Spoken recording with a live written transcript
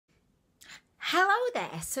Hello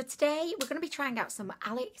there. So today we're going to be trying out some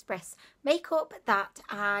Aliexpress makeup that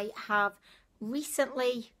I have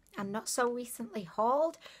recently and not so recently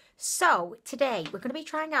hauled. So today we're going to be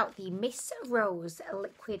trying out the Miss Rose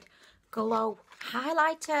Liquid Glow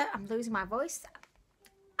Highlighter. I'm losing my voice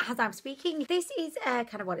as I'm speaking. This is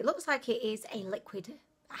kind of what it looks like. It is a liquid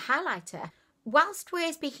highlighter. Whilst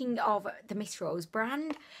we're speaking of the Miss Rose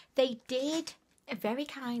brand, they did very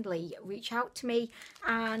kindly reach out to me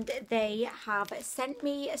and they have sent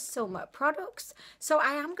me some products. So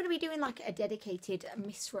I am going to be doing like a dedicated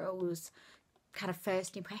Miss Rose kind of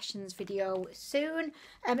first impressions video soon.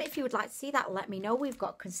 If you would like to see that, let me know. We've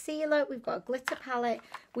got concealer, we've got a glitter palette,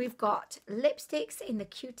 we've got lipsticks in the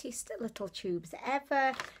cutest little tubes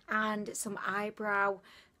ever, and some eyebrow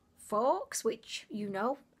forks, which you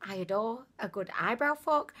know I adore a good eyebrow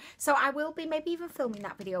fork. So I will be maybe even filming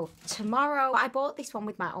that video tomorrow. I bought this one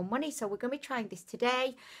with my own money, so we're going to be trying this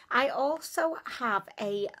today. I also have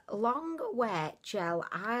a long wear gel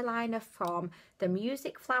eyeliner from the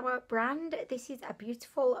Music Flower brand. This is a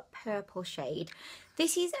beautiful purple shade.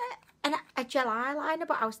 This is a gel eyeliner,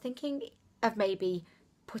 but I was thinking of maybe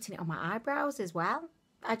putting it on my eyebrows as well.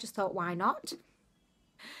 I just thought, why not?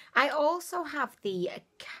 I also have the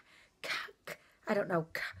I don't know,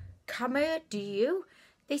 Do You.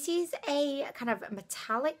 This is a kind of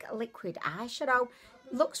metallic liquid eyeshadow.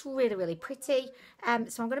 Looks really, really pretty.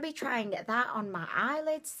 So I'm going to be trying that on my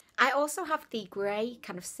eyelids. I also have the grey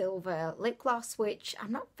kind of silver lip gloss, which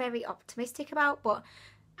I'm not very optimistic about, but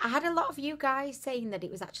I had a lot of you guys saying that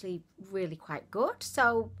it was actually really quite good,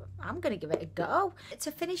 so I'm going to give it a go.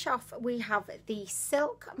 To finish off, we have the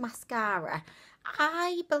Silk Mascara.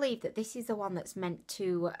 I believe that this is the one that's meant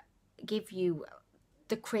to give you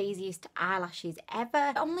the craziest eyelashes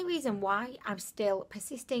ever. The only reason why I'm still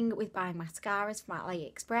persisting with buying mascaras from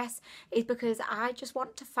Aliexpress is because I just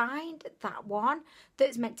want to find that one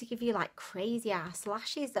that's meant to give you like crazy ass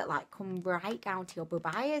lashes that like come right down to your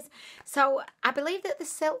BBetter. So I believe that the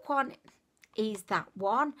Silk one is that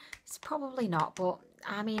one. It's probably not, but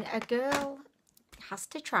I mean, a girl has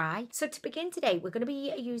to try. So to begin today, we're going to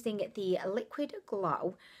be using the Liquid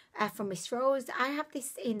Glow from Miss Rose. I have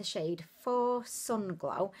this in the shade 4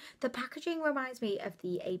 Sunglow. The packaging reminds me of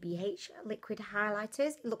the ABH liquid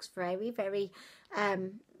highlighters. It looks very, very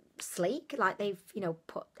sleek, like they've, you know,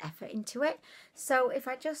 put effort into it. So if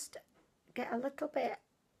I just get a little bit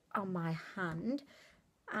on my hand,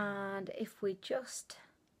 and if we just,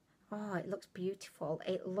 oh, it looks beautiful.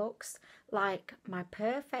 It looks like my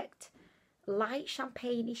perfect light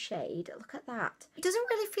champagne shade. Look at that. It doesn't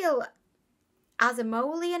really feel as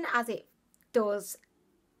emollient as it does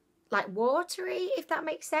like watery, if that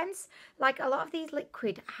makes sense. Like a lot of these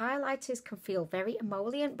liquid highlighters can feel very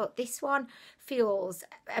emollient, but this one feels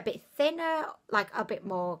a bit thinner, like a bit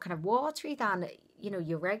more kind of watery than, you know,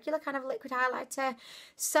 your regular kind of liquid highlighter.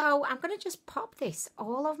 So I'm going to just pop this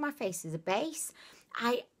all over my face as a base.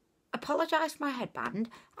 I apologise for my headband.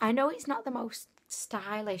 I know it's not the most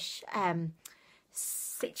stylish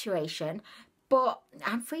situation, but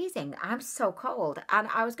I'm freezing. I'm so cold, and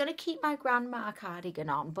I was going to keep my grandma cardigan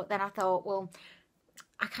on, but then I thought, well,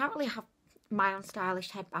 I can't really have my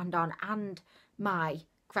unstylish headband on and my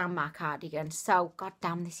grandma cardigan, so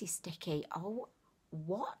goddamn, this is sticky. Oh,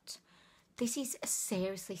 what? This is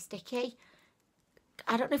seriously sticky.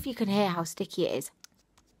 I don't know if you can hear how sticky it is.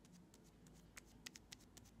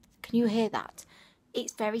 Can you hear that?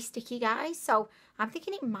 It's very sticky, guys. So I'm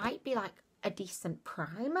thinking it might be like a decent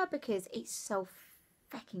primer because it's so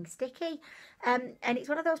fucking sticky. And it's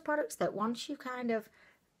one of those products that once you kind of,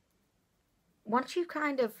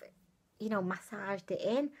 you know, massaged it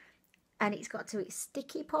in and it's got to its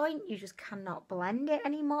sticky point, you just cannot blend it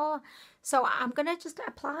anymore. So I'm going to just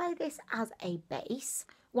apply this as a base.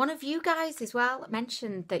 One of you guys as well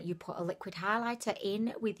mentioned that you put a liquid highlighter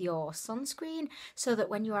in with your sunscreen so that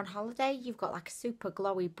when you're on holiday, you've got like a super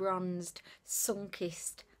glowy, bronzed,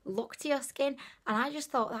 sun-kissed look to your skin. And I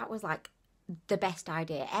just thought that was like the best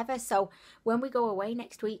idea ever. So when we go away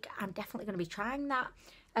next week, I'm definitely going to be trying that.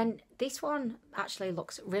 And this one actually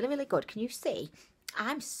looks really, really good. Can you see?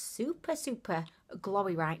 I'm super, super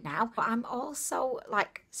glowy right now, but I'm also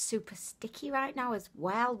like super sticky right now as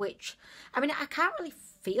well, which, I mean, I can't really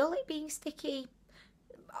feel it being sticky,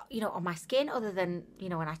 you know, on my skin other than, you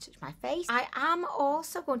know, when I touch my face. I am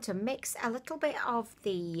also going to mix a little bit of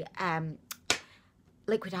the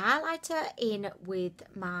liquid highlighter in with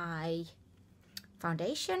my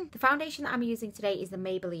foundation. The foundation that I'm using today is the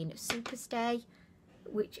Maybelline Superstay,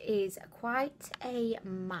 which is quite a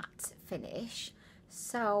matte finish.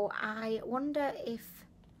 So I wonder if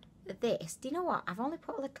this, do you know what? I've only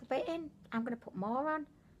put a little bit in. I'm going to put more on.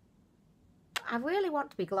 I really want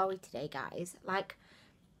to be glowy today, guys. Like,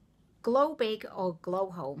 glow big or glow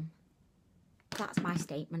home. That's my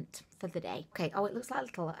statement for the day. Okay, oh, it looks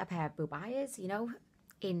like a pair of BBetters, you know,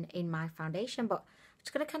 in my foundation. But I'm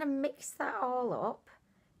just going to kind of mix that all up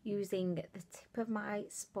using the tip of my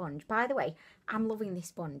sponge. By the way, I'm loving this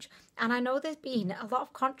sponge. And I know there's been a lot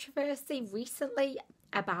of controversy recently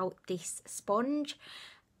about this sponge,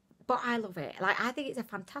 but I love it. Like, I think it's a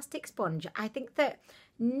fantastic sponge. I think that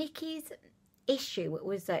Nikki's issue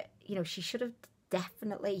was that, you know, she should have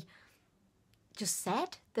definitely just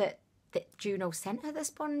said that Juno sent her the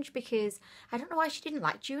sponge, because I don't know why she didn't.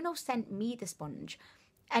 Like, Juno sent me the sponge.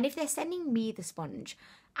 And if they're sending me the sponge,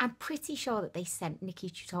 I'm pretty sure that they sent Nikki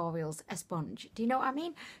Tutorials a sponge. Do you know what I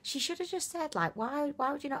mean? She should have just said, like, why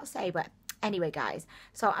would you not say? But anyway, guys,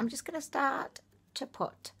 so I'm just going to start to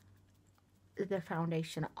put the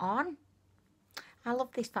foundation on. I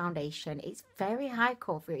love this foundation. It's very high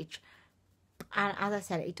coverage. And as I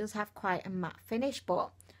said, it does have quite a matte finish,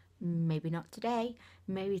 but maybe not today.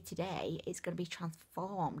 Maybe today it's going to be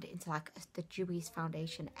transformed into like the dewiest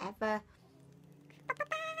foundation ever.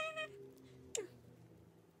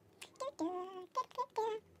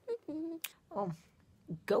 Oh,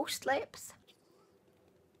 ghost lips.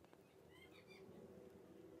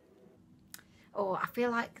 Oh, I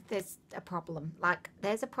feel like there's a problem. Like,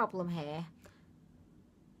 there's a problem here.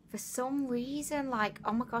 For some reason, like,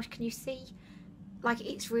 oh my gosh, can you see? Like,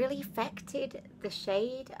 it's really affected the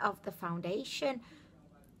shade of the foundation.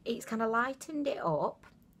 It's kind of lightened it up,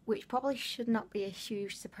 which probably should not be a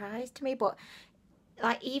huge surprise to me, but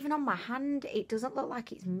like, even on my hand, it doesn't look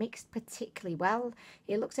like it's mixed particularly well.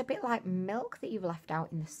 It looks a bit like milk that you've left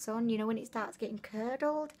out in the sun, you know, when it starts getting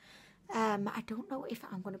curdled. I don't know if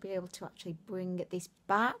I'm going to be able to actually bring this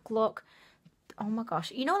back. Look, oh my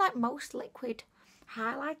gosh, you know, like most liquid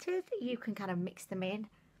highlighters, you can kind of mix them in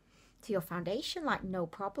to your foundation, like, no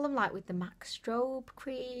problem. Like with the MAC Strobe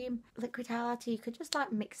cream liquid highlighter, you could just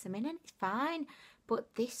like mix them in and it's fine.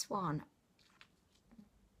 But this one,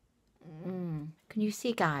 can you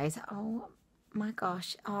see, guys? Oh my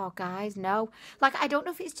gosh. Oh, guys, no. Like, I don't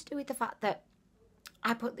know if it's to do with the fact that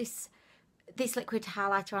I put this liquid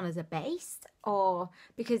highlighter on as a base, or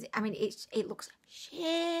because, I mean, it looks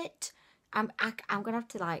shit. I'm gonna have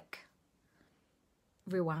to like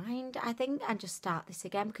rewind, I think, and just start this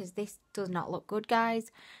again, because this does not look good,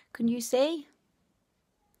 guys. Can you see?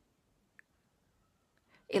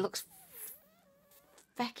 It looks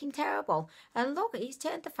fucking terrible. And look, he's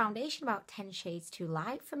turned the foundation about 10 shades too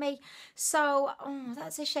light for me. So, oh,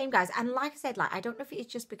 that's a shame, guys. And like I said, like, I don't know if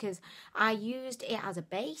it's just because I used it as a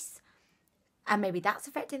base and maybe that's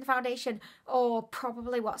affecting the foundation, or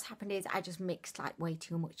probably what's happened is I just mixed like way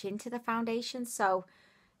too much into the foundation, so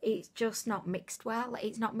it's just not mixed well.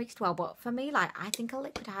 It's not mixed well. But for me, like, I think a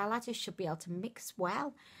liquid highlighter should be able to mix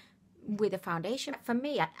well with a foundation. For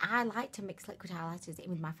me, I like to mix liquid highlighters in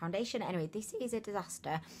with my foundation. Anyway, this is a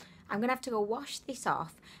disaster. I'm going to have to go wash this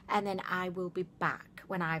off, and then I will be back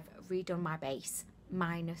when I've redone my base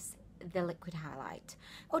minus the liquid highlight.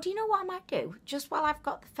 Oh, do you know what I might do? Just while I've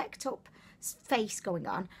got the fecked up face going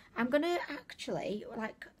on, I'm going to actually,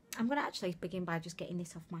 begin by just getting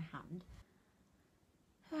this off my hand.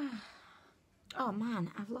 Oh man,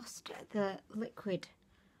 I've lost the liquid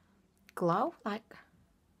glow. Like,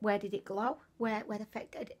 where did it glow? Where the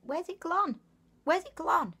effect? Where's it gone? Where's it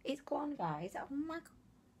gone? It's gone, guys. Oh my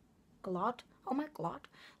god. Oh my god.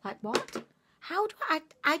 Like, what? How do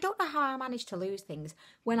I don't know how I managed to lose things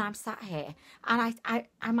when I'm sat here, and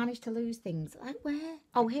I managed to lose things. Like, where?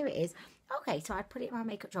 Oh, here it is. Okay, so I put it in my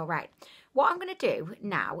makeup drawer. Right. What I'm going to do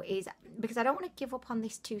now is, because I don't want to give up on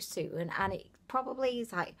this too soon, and it probably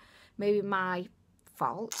is like maybe my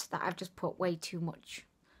fault that I've just put way too much.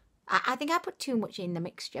 I think I put too much in the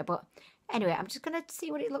mixture, but anyway, I'm just going to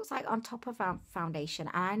see what it looks like on top of our foundation.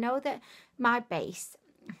 And I know that my base,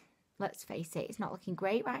 let's face it, it's not looking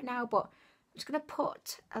great right now, but I'm just going to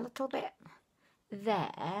put a little bit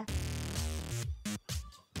there.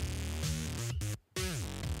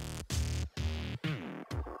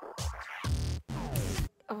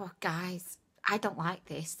 Oh, guys, I don't like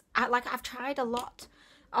this. I've tried a lot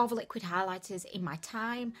of liquid highlighters in my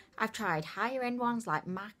time. I've tried higher end ones like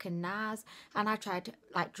MAC and NARS, and I've tried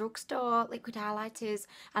like drugstore liquid highlighters,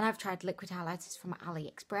 and I've tried liquid highlighters from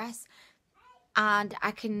Aliexpress. And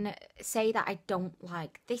I can say that I don't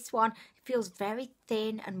like this one. It feels very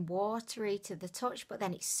thin and watery to the touch, but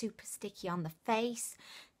then it's super sticky on the face.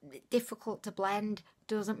 Difficult to blend,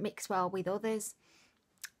 doesn't mix well with others.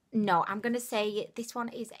 No, I'm going to say this one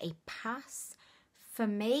is a pass for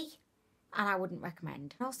me, and I wouldn't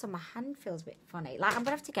recommend. Also, my hand feels a bit funny. Like, I'm going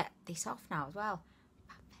to have to get this off now as well.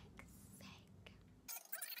 For fuck's sake.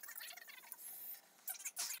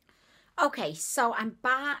 Okay, so I'm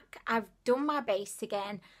back. I've done my base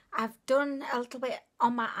again. I've done a little bit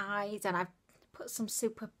on my eyes and I've put some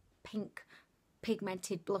super pink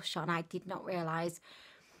pigmented blush on. I did not realise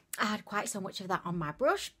I had quite so much of that on my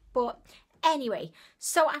brush, but anyway,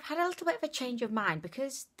 so I've had a little bit of a change of mind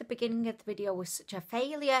because the beginning of the video was such a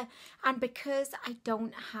failure and because I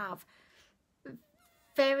don't have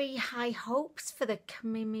very high hopes for the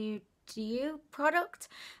BBetter product.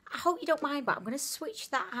 I hope you don't mind, but I'm going to switch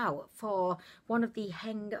that out for one of the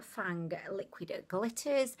Heng Fang liquid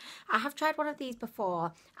glitters. I have tried one of these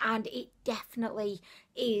before and it definitely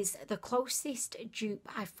is the closest dupe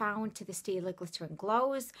I found to the Stila Glitter and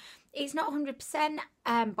Glows. It's not 100%,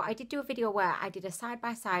 but I did do a video where I did a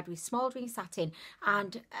side-by-side with Smouldering Satin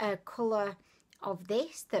and a colour of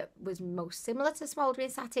this that was most similar to Smouldering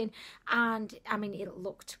Satin, and I mean it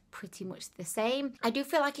looked pretty much the same. I do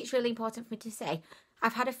feel like it's really important for me to say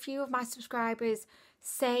I've had a few of my subscribers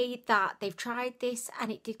say that they've tried this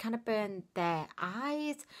and it did kind of burn their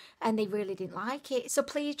eyes and they really didn't like it, so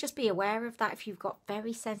please just be aware of that. If you've got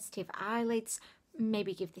very sensitive eyelids,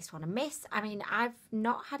 maybe give this one a miss. I mean, I've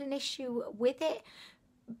not had an issue with it,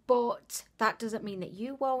 but that doesn't mean that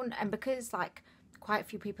you won't, and because like quite a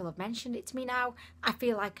few people have mentioned it to me now, I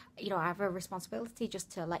feel like, you know, I have a responsibility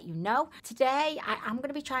just to let you know. Today, I am going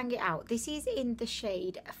to be trying it out. This is in the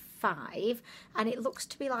shade 5, and it looks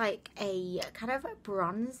to be like a kind of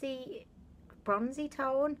bronzy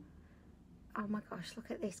tone. Oh my gosh,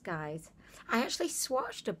 look at this, guys. I actually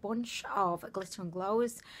swatched a bunch of Glitter and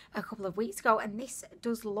Glows a couple of weeks ago, and this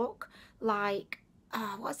does look like,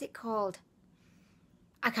 what's it called?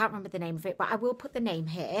 I can't remember the name of it, but I will put the name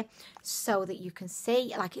here so that you can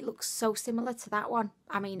see. Like, it looks so similar to that one.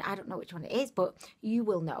 I mean, I don't know which one it is, but you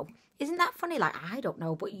will know. Isn't that funny? Like, I don't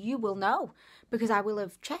know, but you will know because I will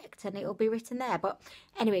have checked and it'll be written there. But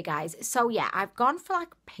anyway, guys, so yeah, I've gone for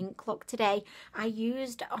like a pink look today. I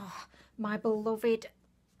used my beloved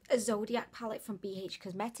Zodiac palette from BH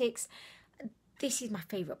Cosmetics. This is my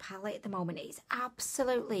favourite palette at the moment. It's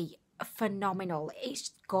absolutely phenomenal.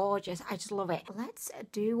 It's gorgeous. I just love it. Let's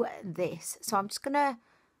do this. So I'm just gonna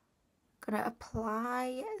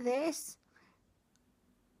apply this.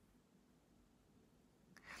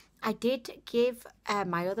 I did give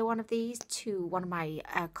my other one of these to one of my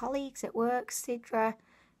colleagues at work, Sidra.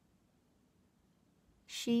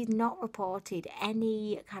 She's not reported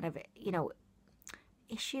any kind of, you know,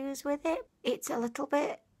 issues with it. It's a little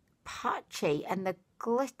bit patchy and the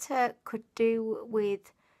glitter could do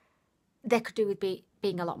with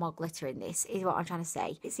being a lot more glitter in this, is what I'm trying to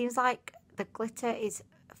say. It seems like the glitter is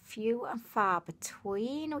few and far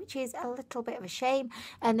between, which is a little bit of a shame,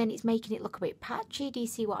 and then it's making it look a bit patchy. Do you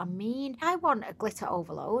see what I mean? I want a glitter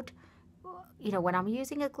overload. You know, when I'm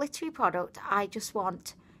using a glittery product, I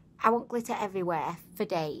want glitter everywhere for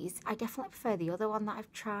days. I definitely prefer the other one that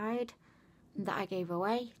I've tried that I gave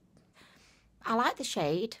away. I like the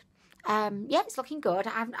shade. Yeah, it's looking good.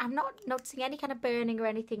 I'm not noticing any kind of burning or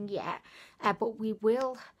anything yet, but we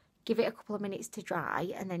will give it a couple of minutes to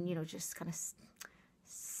dry and then, you know, just kind of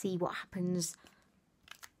see what happens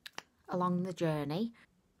along the journey.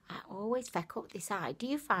 I always feck up this eye. Do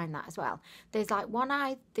you find that as well? There's like one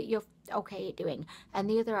eye that you're okay at doing and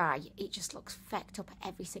the other eye, it just looks fecked up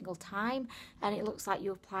every single time and it looks like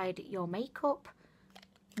you applied your makeup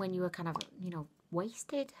when you were kind of, you know,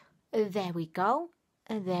 wasted. There we go.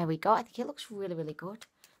 And there we go. I think it looks really, really good.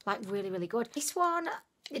 Like, really, really good. This one,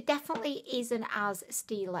 it definitely isn't as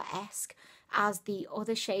Stila-esque as the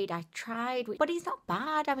other shade I tried. But it's not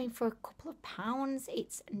bad. I mean, for a couple of pounds,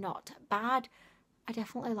 it's not bad. I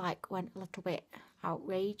definitely went a little bit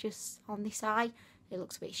outrageous on this eye. It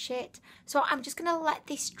looks a bit shit. So I'm just going to let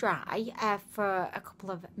this dry for a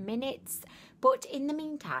couple of minutes. But in the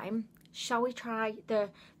meantime, shall we try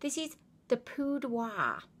this is the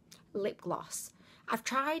PUDAIER Lip Gloss. I've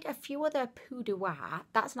tried a few other PUDAIER,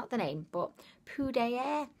 that's not the name, but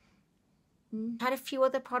PUDAIER. Tried a few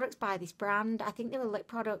other products by this brand. I think they were lip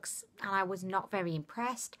products and I was not very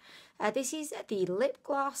impressed. This is the lip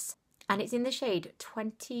gloss and it's in the shade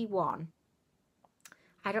 21.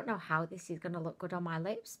 I don't know how this is going to look good on my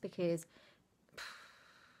lips because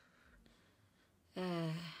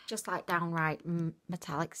just like downright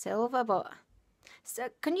metallic silver, but so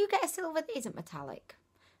can you get a silver that isn't metallic?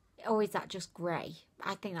 Or is that just grey?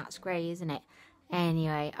 I think that's grey, isn't it?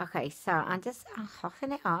 Anyway, okay, so I'm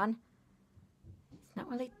huffing it on. It's not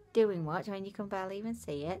really doing much. I mean, you can barely even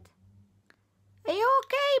see it. Are you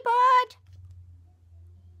okay,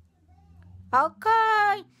 bud?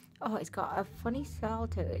 Okay. Oh, it's got a funny smell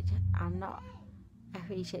to it. I'm not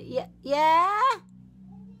appreciating. Yeah, yeah.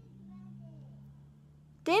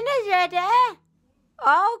 Dinner's ready.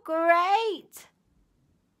 Oh, great.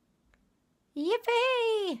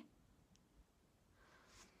 Yippee.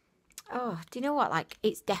 Oh, do you know what? Like,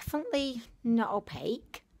 it's definitely not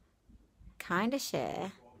opaque. Kind of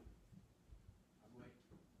sheer.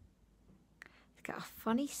 It's got a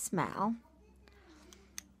funny smell.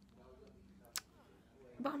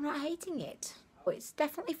 But I'm not hating it. It's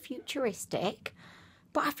definitely futuristic.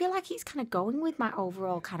 But I feel like it's kind of going with my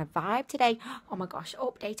overall kind of vibe today. Oh my gosh,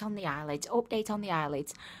 update on the eyelids. Update on the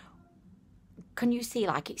eyelids. Can you see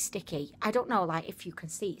like it's sticky? I don't know like if you can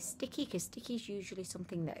see it's sticky, because sticky is usually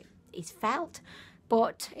something that is felt.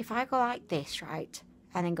 But if I go like this, right,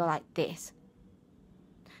 and then go like this,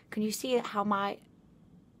 can you see how my...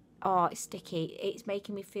 Oh, it's sticky. It's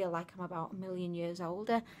making me feel like I'm about 1,000,000 years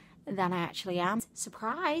older than I actually am.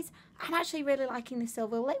 Surprise! I'm actually really liking the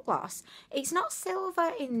silver lip gloss. It's not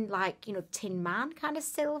silver in like, you know, Tin Man kind of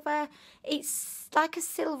silver. It's like a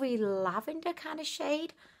silvery lavender kind of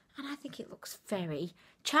shade. And I think it looks very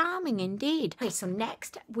charming indeed. Okay, so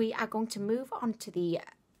next we are going to move on to the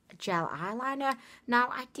gel eyeliner. Now,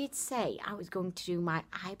 I did say I was going to do my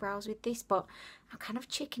eyebrows with this, but I'm kind of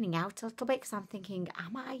chickening out a little bit because I'm thinking,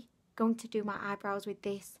 am I going to do my eyebrows with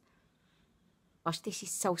this? Gosh, this is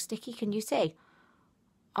so sticky. Can you see?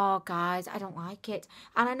 Oh, guys, I don't like it.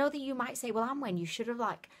 And I know that you might say, well, Anwen, you should have,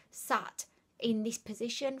 like, sat in this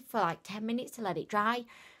position for, like, 10 minutes to let it dry.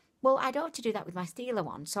 Well, I don't have to do that with my Steeler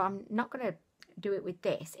one, so I'm not going to do it with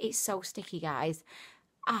this. It's so sticky, guys.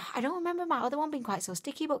 I don't remember my other one being quite so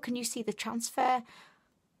sticky, but can you see the transfer?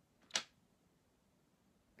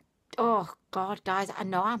 Oh, God, guys, I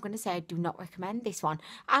know I'm going to say I do not recommend this one.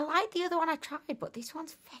 I like the other one I tried, but this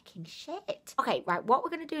one's fucking shit. Okay, right, what we're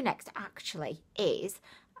going to do next, actually, is...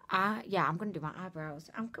 yeah, I'm going to do my eyebrows.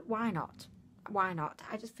 Why not? Why not?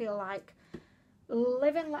 I just feel like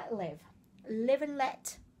live and let live. Live and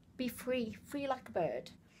let be free. Free like a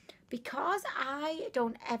bird. Because I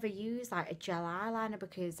don't ever use, like, a gel eyeliner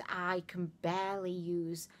because I can barely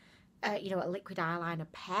use, you know, a liquid eyeliner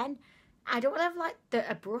pen. I don't have like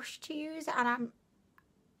a brush to use, and I'm...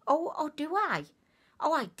 Oh, do I?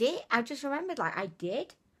 Oh, I did. I just remembered, like, I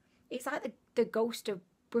did. It's like the ghost of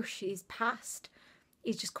brushes past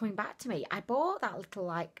is just coming back to me. I bought that little,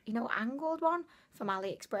 like, you know, angled one from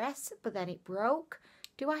Aliexpress, but then it broke.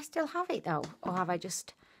 Do I still have it, though? Or have I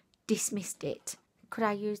just dismissed it? Could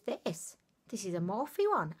I use this? This is a Morphe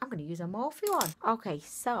one. I'm going to use a Morphe one. Okay,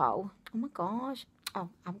 so... Oh, my gosh. Oh,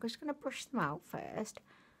 I'm just going to brush them out first.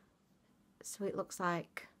 So it looks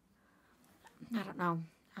like, I don't know,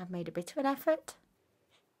 I've made a bit of an effort.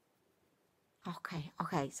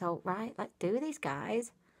 Okay, so right, let's do this,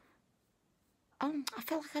 guys. I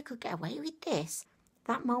feel like I could get away with this.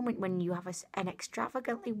 That moment when you have an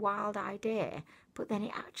extravagantly wild idea, but then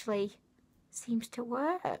it actually seems to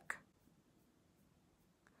work.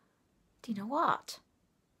 Do you know what?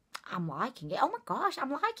 I'm liking it. Oh my gosh,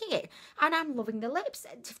 I'm liking it. And I'm loving the lips.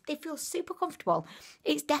 They feel super comfortable.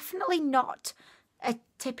 It's definitely not a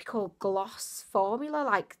typical gloss formula.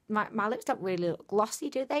 Like, my lips don't really look glossy,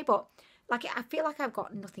 do they? But, like, I feel like I've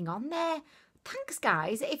got nothing on there. Thanks,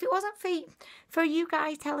 guys. If it wasn't for you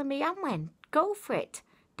guys telling me, Anwen, go for it.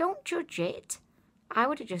 Don't judge it. I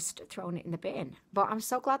would have just thrown it in the bin. But I'm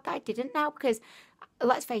so glad that I didn't now because,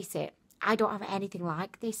 let's face it, I don't have anything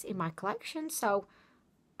like this in my collection. So...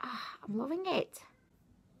 I'm loving it.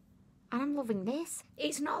 And I'm loving this.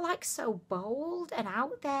 It's not like so bold and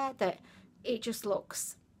out there that it just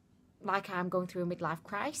looks like I'm going through a midlife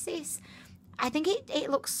crisis. I think it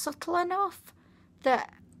looks subtle enough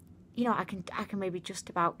that, you know, I can maybe just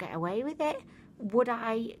about get away with it. Would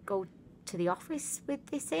I go to the office with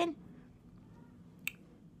this in?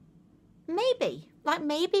 Maybe. Like,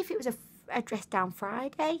 maybe if it was a dress down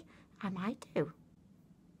Friday, I might do.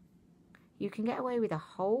 You can get away with a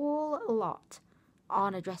whole lot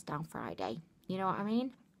on a dress down Friday. You know what I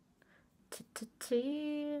mean?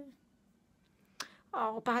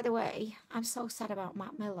 Oh, by the way, I'm so sad about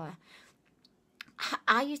Mac Miller.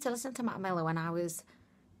 I used to listen to Mac Miller when I was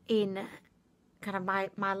in kind of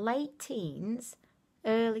my late teens,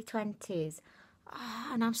 early 20s. Oh,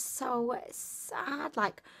 and I'm so sad.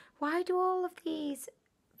 Like, why do all of these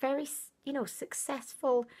very, you know,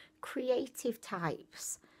 successful creative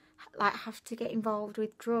types like have to get involved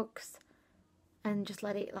with drugs and just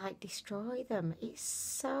let it like destroy them? It's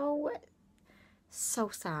so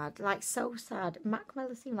sad, like so sad. Mac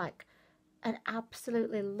Miller seemed like an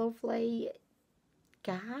absolutely lovely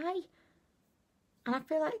guy, and I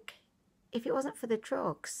feel like if it wasn't for the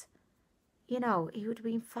drugs, you know, he would have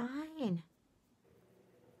been fine.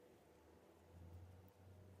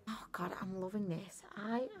 Oh God, I'm loving this.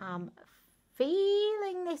 I am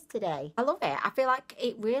feeling this today. I love it. I feel like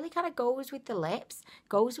it really kind of goes with the lips,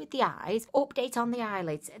 goes with the eyes. Update on the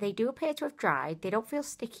eyelids. They do appear to have dried. They don't feel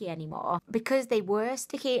sticky anymore because they were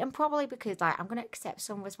sticky, and probably because, like, I'm going to accept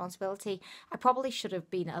some responsibility. I probably should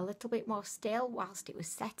have been a little bit more still whilst it was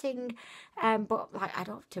setting. But, like, I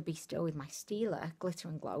don't have to be still with my Steeler Glitter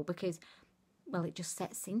and Glow because, well, it just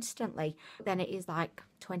sets instantly. Then it is like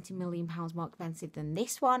 £20 million more expensive than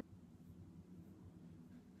this one.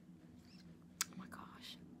 Oh my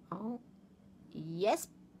gosh. Oh, yes,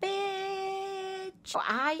 bitch. So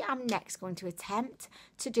I am next going to attempt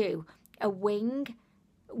to do a wing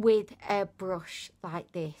with a brush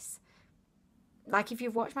like this. Like, if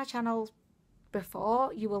you've watched my channel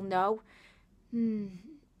before, you will know.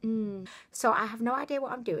 So I have no idea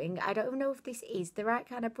what I'm doing. I don't even know if this is the right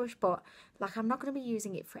kind of brush, but like, I'm not going to be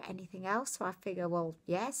using it for anything else. So I figure, well,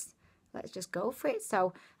 yes, let's just go for it.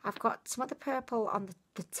 So I've got some of the purple on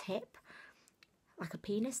the tip, like a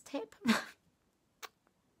penis tip.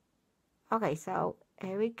 Okay, so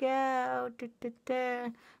here we go.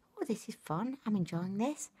 Oh, this is fun. I'm enjoying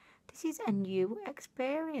this. This is a new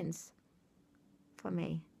experience for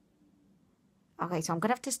me. Okay, so I'm going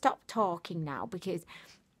to have to stop talking now because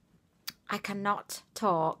I cannot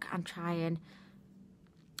talk and try and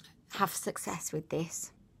have success with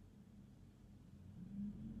this.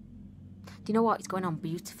 Do you know what? It's going on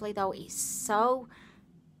beautifully though. It's so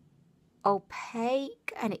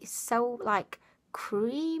opaque and it's so like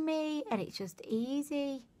creamy and it's just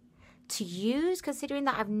easy to use, considering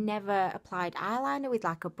that I've never applied eyeliner with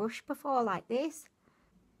like a brush before like this.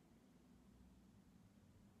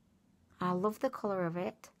 I love the colour of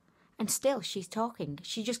it. And still, she's talking.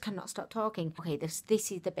 She just cannot stop talking. Okay, this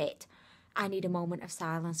is the bit I need a moment of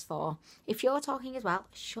silence for. If you're talking as well,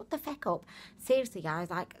 shut the feck up. Seriously, guys,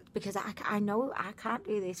 like, because I know I can't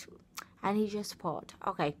do this. I need your support.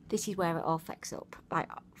 Okay, this is where it all fecks up. Like,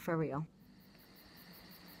 for real.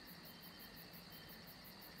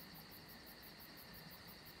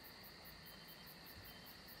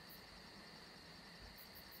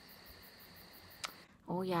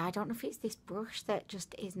 Oh yeah, I don't know if it's this brush that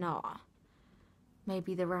just is not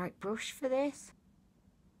maybe the right brush for this.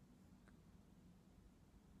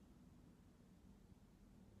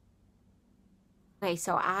 Okay,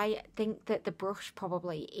 so I think that the brush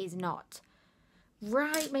probably is not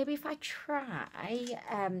right. Maybe if I try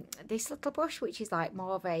this little brush, which is like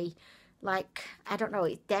more of a, like, I don't know,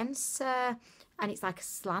 it's denser and it's like a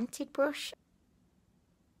slanted brush.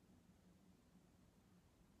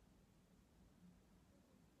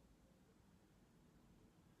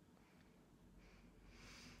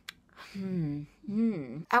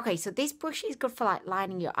 Okay, so this brush is good for like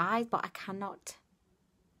lining your eyes, but I cannot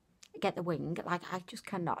get the wing. Like, I just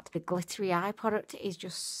cannot. The glittery eye product is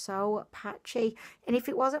just so patchy. And if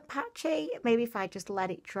it wasn't patchy, maybe if I just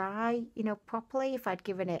let it dry, you know, properly, if I'd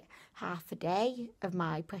given it half a day of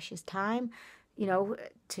my precious time, you know,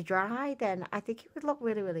 to dry, then I think it would look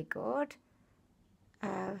really, really good.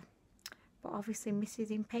 But obviously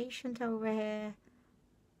Mrs. Impatient over here,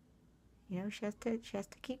 you know, she has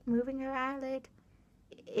to keep moving her eyelid.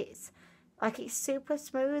 It's like, it's super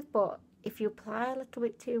smooth, but if you apply a little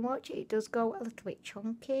bit too much, it does go a little bit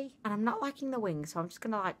chunky. And I'm not liking the wing, so I'm just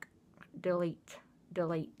gonna like delete,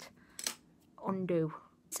 undo.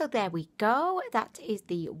 So there we go. That is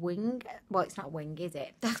the wing. Well, it's not wing, is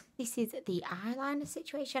it? This is the eyeliner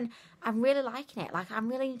situation. I'm really liking it. Like, I'm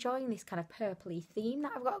really enjoying this kind of purpley theme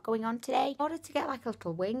that I've got going on today. In order to get like a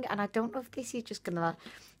little wing, and I don't know if this is just gonna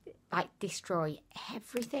like destroy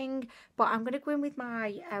everything, but I'm gonna go in with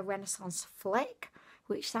my Renaissance Flick,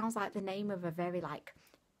 which sounds like the name of a very, like,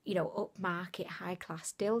 you know, upmarket high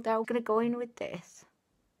class dildo. I'm gonna go in with this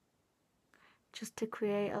just to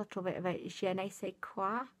create a little bit of a je ne sais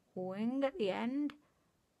quoi wing at the end.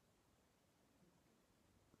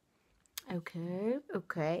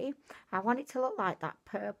 Okay. I want it to look like that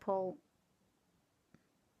purple.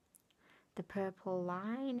 The purple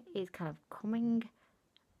line is kind of coming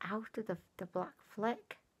out of the black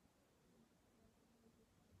flick.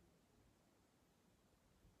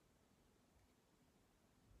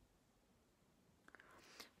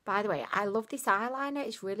 By the way, I love this eyeliner.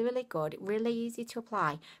 It's really, really good. Really easy to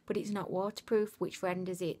apply, but it's not waterproof, which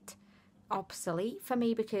renders it obsolete for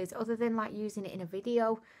me, because other than like using it in a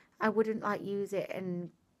video, I wouldn't like use it and,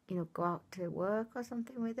 you know, go out to work or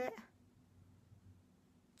something with it.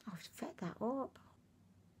 Oh, I've fet that up.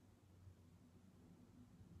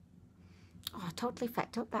 Oh, I totally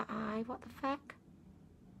fecked up that eye. What the feck?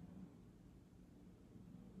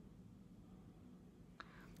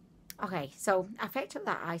 Okay, so I fecked up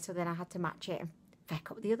that eye, so then I had to match it and feck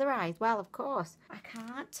up the other eye as well, of course. I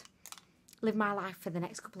can't live my life for the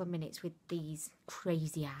next couple of minutes with these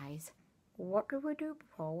crazy eyes. What do we do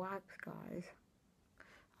before wipes, guys?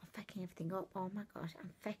 I'm fecking everything up. Oh my gosh,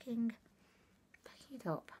 I'm fecking it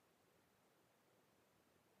up.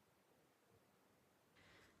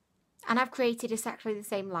 And I've created exactly the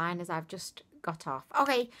same line as I've just got off.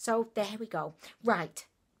 Okay, so there we go. Right,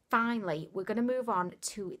 finally, we're going to move on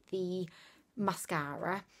to the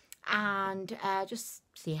mascara and just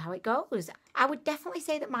see how it goes. I would definitely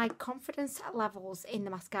say that my confidence levels in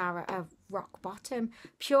the mascara are rock bottom,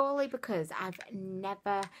 purely because I've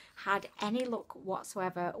never had any luck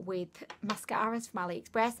whatsoever with mascaras from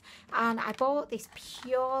Aliexpress, and I bought this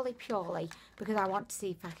purely because I want to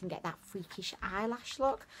see if I can get that freakish eyelash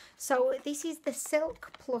look. So this is the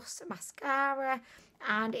Silk Plus mascara,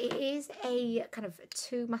 and it is a kind of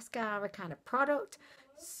 2 mascara kind of product.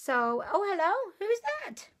 So, oh hello, who's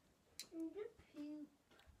that?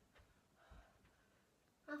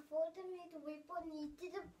 I thought I made a way, but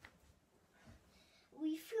needed a...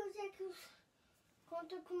 We feel like it was going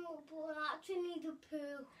to come up, but I actually need a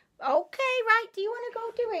poo. Okay, right, do you want to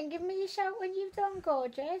go do it and give me a shout when you've done,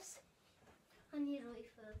 gorgeous? I need a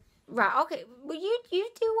refill. Right, okay, well you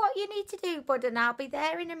do what you need to do, bud, and I'll be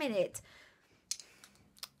there in a minute.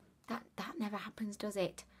 That never happens, does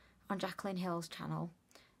it? On Jacqueline Hill's channel.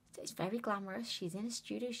 It's very glamorous. She's in a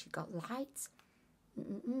studio, she's got lights.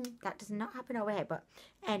 That does not happen over here, but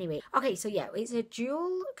anyway. Okay, so yeah, it's a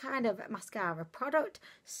dual kind of mascara product.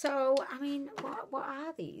 So, I mean, what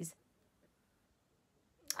are these?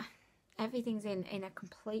 Everything's in a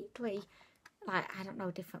completely, like, I don't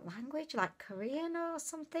know, different language, like Korean or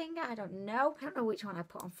something. I don't know. I don't know which one I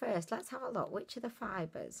put on first. Let's have a look. Which are the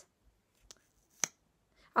fibres?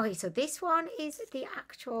 Okay, so this one is the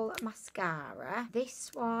actual mascara.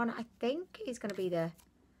 This one, I think, is going to be the...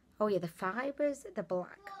 Oh, yeah, the fibres, the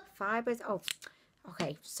black fibres. Oh,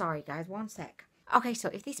 okay, sorry, guys, one sec. Okay, so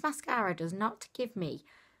if this mascara does not give me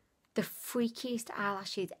the freakiest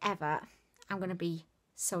eyelashes ever, I'm going to be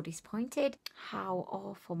so disappointed. How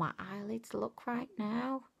awful my eyelids look right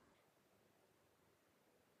now.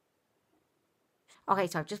 Okay,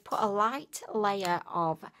 so I've just put a light layer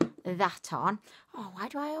of that on. Oh, why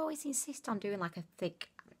do I always insist on doing like a thick,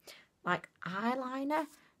 like, eyeliner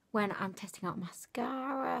when I'm testing out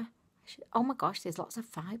mascara? Oh my gosh, there's lots of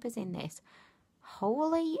fibres in this.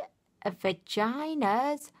 Holy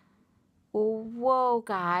vaginas. Whoa,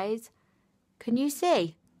 guys. Can you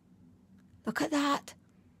see? Look at that.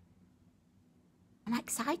 I'm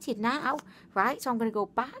excited now. Right, so I'm going to go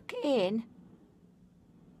back in.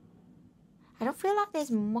 I don't feel like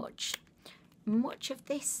there's much of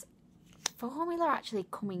this formula actually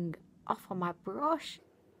coming off on my brush.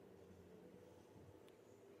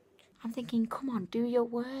 I'm thinking, come on, do your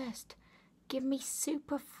worst. Give me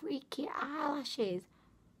super freaky eyelashes.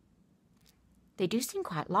 They do seem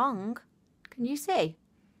quite long. Can you see?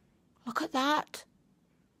 Look at that.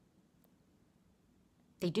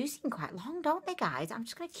 They do seem quite long, don't they, guys? I'm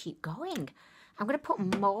just going to keep going. I'm going to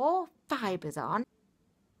put more fibres on.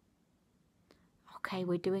 Okay,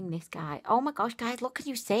 we're doing this, guy. Oh my gosh, guys, look, can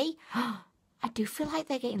you see? I do feel like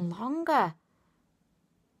they're getting longer.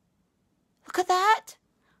 Look at that.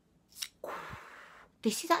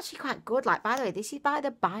 This is actually quite good. Like, by the way, this is by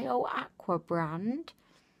the BIOAQUA brand,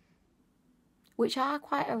 which are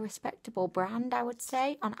quite a respectable brand, I would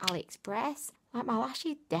say, on Aliexpress. Like, my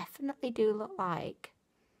lashes definitely do look like...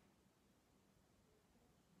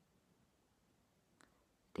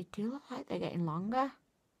 They do look like they're getting longer.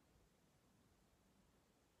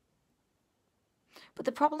 But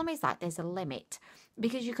the problem is that there's a limit,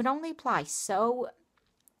 because you can only apply so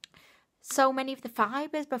many of the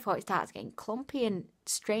fibres before it starts getting clumpy and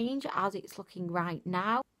strange as it's looking right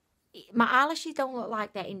now. My eyelashes don't look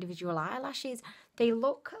like they're individual eyelashes. They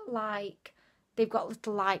look like they've got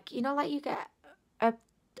little, like, you know, like you get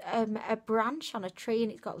a branch on a tree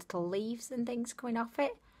and it's got little leaves and things coming off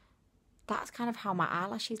it. That's kind of how my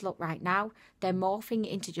eyelashes look right now. They're morphing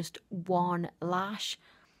into just one lash.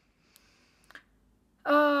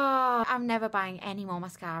 Oh, I'm never buying any more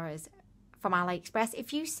mascaras from Aliexpress.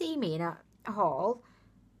 If you see me in a haul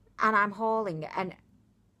and I'm hauling a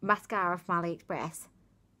mascara from Aliexpress,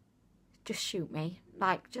 just shoot me.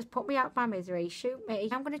 Like, just put me out of my misery. Shoot me.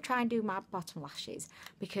 I'm going to try and do my bottom lashes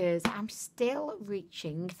because I'm still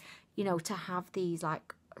reaching, you know, to have these,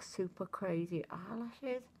 like, super crazy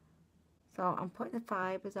eyelashes. So I'm putting the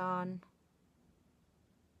fibres on.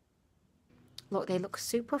 Look, they look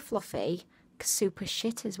super fluffy, super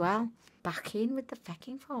shit as well. Back in with the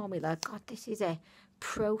fecking formula. God, this is a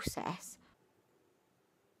process.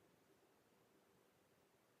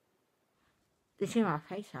 This is my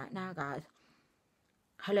face right now, guys.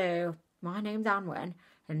 Hello. My name's Anwen,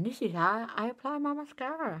 and this is how I apply my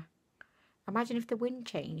mascara. Imagine if the wind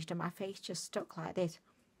changed and my face just stuck like this.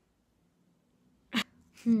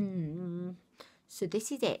 So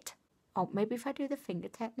this is it. Oh, maybe if I do the finger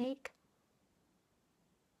technique.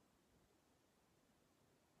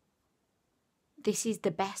 This is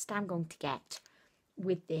the best I'm going to get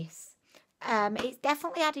with this. It's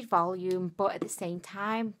definitely added volume, but at the same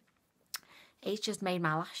time, it's just made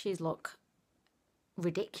my lashes look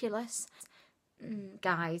ridiculous.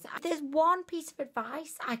 Guys, there's one piece of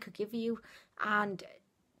advice I could give you, and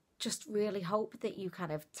just really hope that you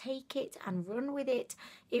kind of take it and run with it.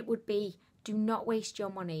 It would be, do not waste your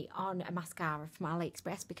money on a mascara from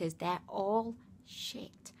Aliexpress, because they're all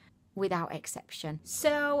shit without exception.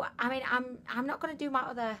 So I mean, I'm not going to do my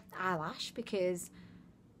other eyelash because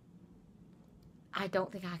I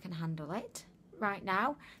don't think I can handle it right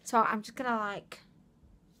now. So I'm just gonna, like,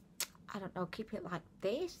 I don't know, keep it like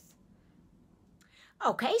this.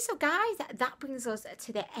 Okay, so guys, that brings us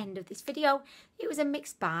to the end of this video. It was a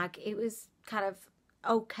mixed bag. It was kind of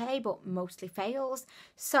okay, but mostly fails.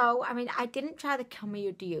 So, I mean, I didn't try the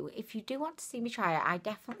Cameo Dew. If you do want to see me try it, I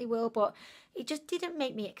definitely will, but it just didn't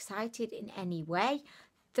make me excited in any way.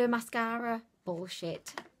 The mascara,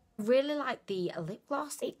 bullshit. Really like the lip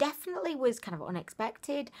gloss. It definitely was kind of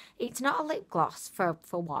unexpected. It's not a lip gloss for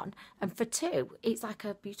one, and for two, it's like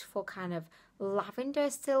a beautiful kind of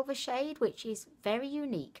lavender silver shade, which is very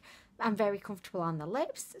unique and very comfortable on the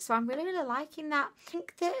lips. So I'm really liking that. I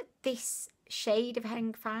think that this shade of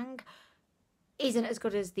Heng Fang isn't as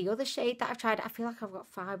good as the other shade that I've tried. I feel like I've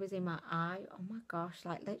got fibres in my eye. Oh my gosh,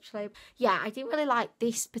 like literally. Yeah, I didn't really like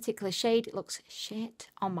this particular shade. It looks shit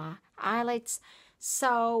on my eyelids.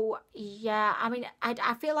 So yeah, I mean,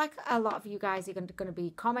 I feel like a lot of you guys are going to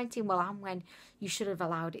be commenting, well, Anwen, you should have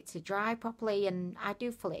allowed it to dry properly, and I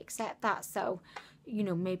do fully accept that. So, you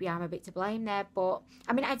know, maybe I'm a bit to blame there, but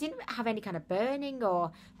I mean, I didn't have any kind of burning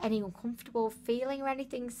or any uncomfortable feeling or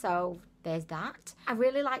anything, so there's that. I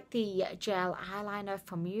really like the gel eyeliner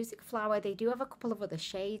from Music Flower. They do have a couple of other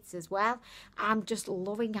shades as well. I'm just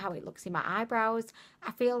loving how it looks in my eyebrows.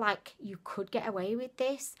 I feel like you could get away with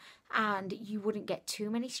this and you wouldn't get too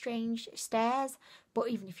many strange stares, but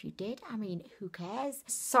even if you did, I mean, who cares?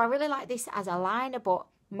 So I really like this as a liner, but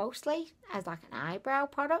mostly as like an eyebrow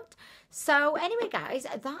product. So anyway, guys,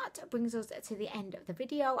 that brings us to the end of the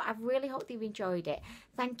video. I really hope that you enjoyed it.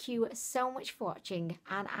 Thank you so much for watching,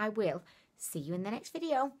 and I will see you in the next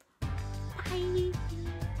video. Bye.